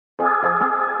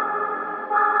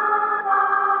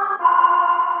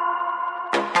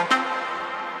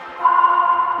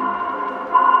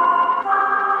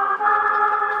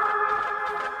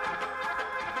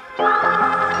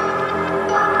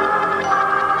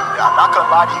not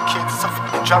gonna lie to you kids, it's a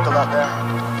fucking jungle out there.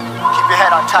 Keep your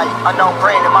head on tight, unknown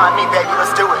brain, remind me, baby,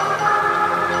 let's do it.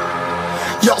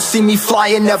 Y'all see me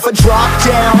flying, never drop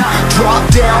down,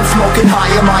 smoking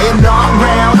high, I am not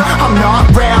round, I'm not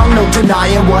round, no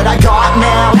denying what I got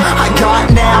now,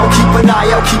 keep an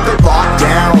eye out, keep it locked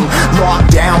down,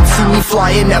 see me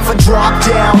flying, never drop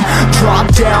down,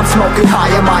 smoking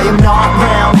high, I am not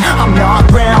round, I'm not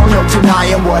round, no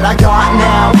denying what I got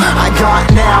now,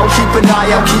 keep an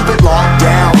eye out, keep it locked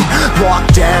down,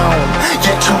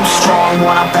 get too strong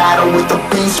when I battle with the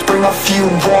beast, bring a few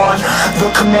on, the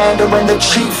commander and the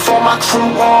chief for my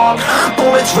crew on.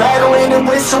 Bullets rattling and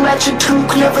whistle at your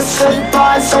toque. Never sleep,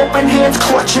 eyes open, hands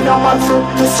clutching on my loot.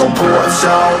 This a war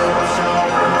zone.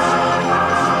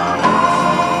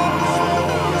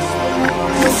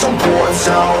 This a war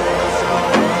zone.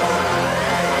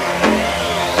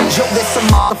 Yo, this a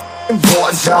motherfucking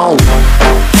war zone.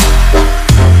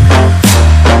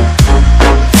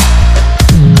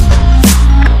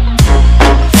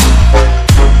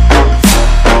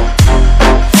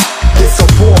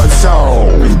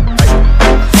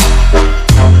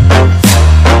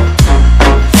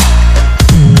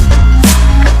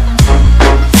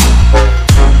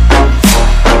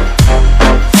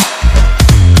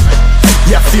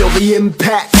 The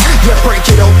impact, yeah, break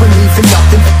it open, leaving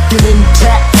nothing f***ing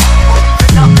intact.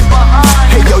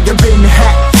 Hey yo, you been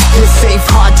hacked, you're safe,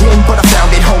 hard in, but I found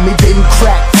it, homie, been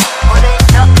cracked. But ain't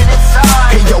nothing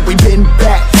inside. Hey yo, we been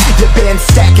back, your band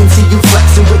stacking, see you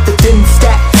flexing with the thin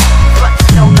stack.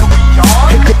 Flexing on the we on.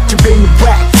 Hey bitch, you been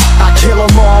whacked, I kill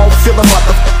them all, feel the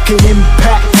motherfucking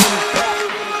impact.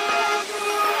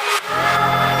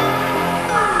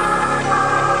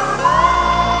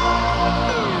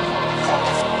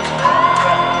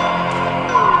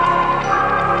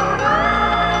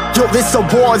 Yo, this a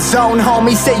war zone,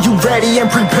 homie, say you ready and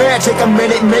prepared. Take a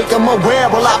minute, make them aware.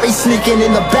 Well, I be sneaking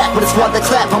in the back, but it's what the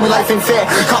clap, homie, life ain't fair.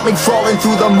 Caught me crawling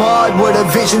through the mud with a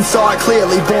vision, saw it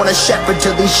clearly. Born a shepherd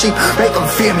to these sheep, make them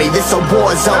fear me. This a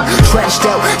war zone, trashed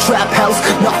out, trap house,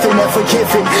 nothing ever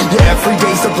given. Yeah, every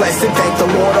day's a blessing, thank the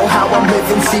Lord, oh how I'm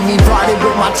living. See me riding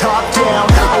with my top down,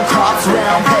 oh cops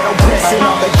round, pedal pressing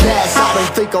on the gas. I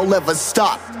don't think I'll ever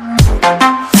stop.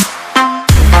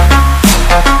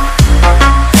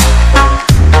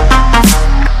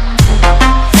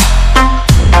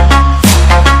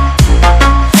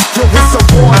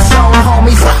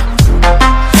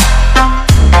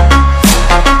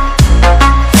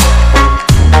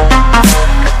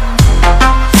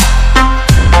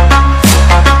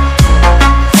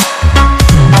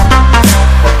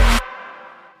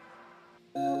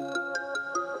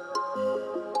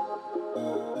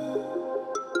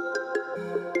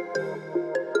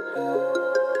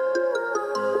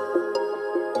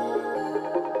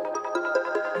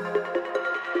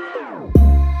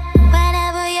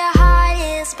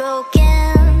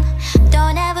 Broken,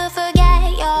 don't ever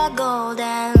forget you're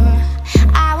golden.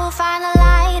 I will find the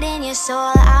light in your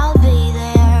soul.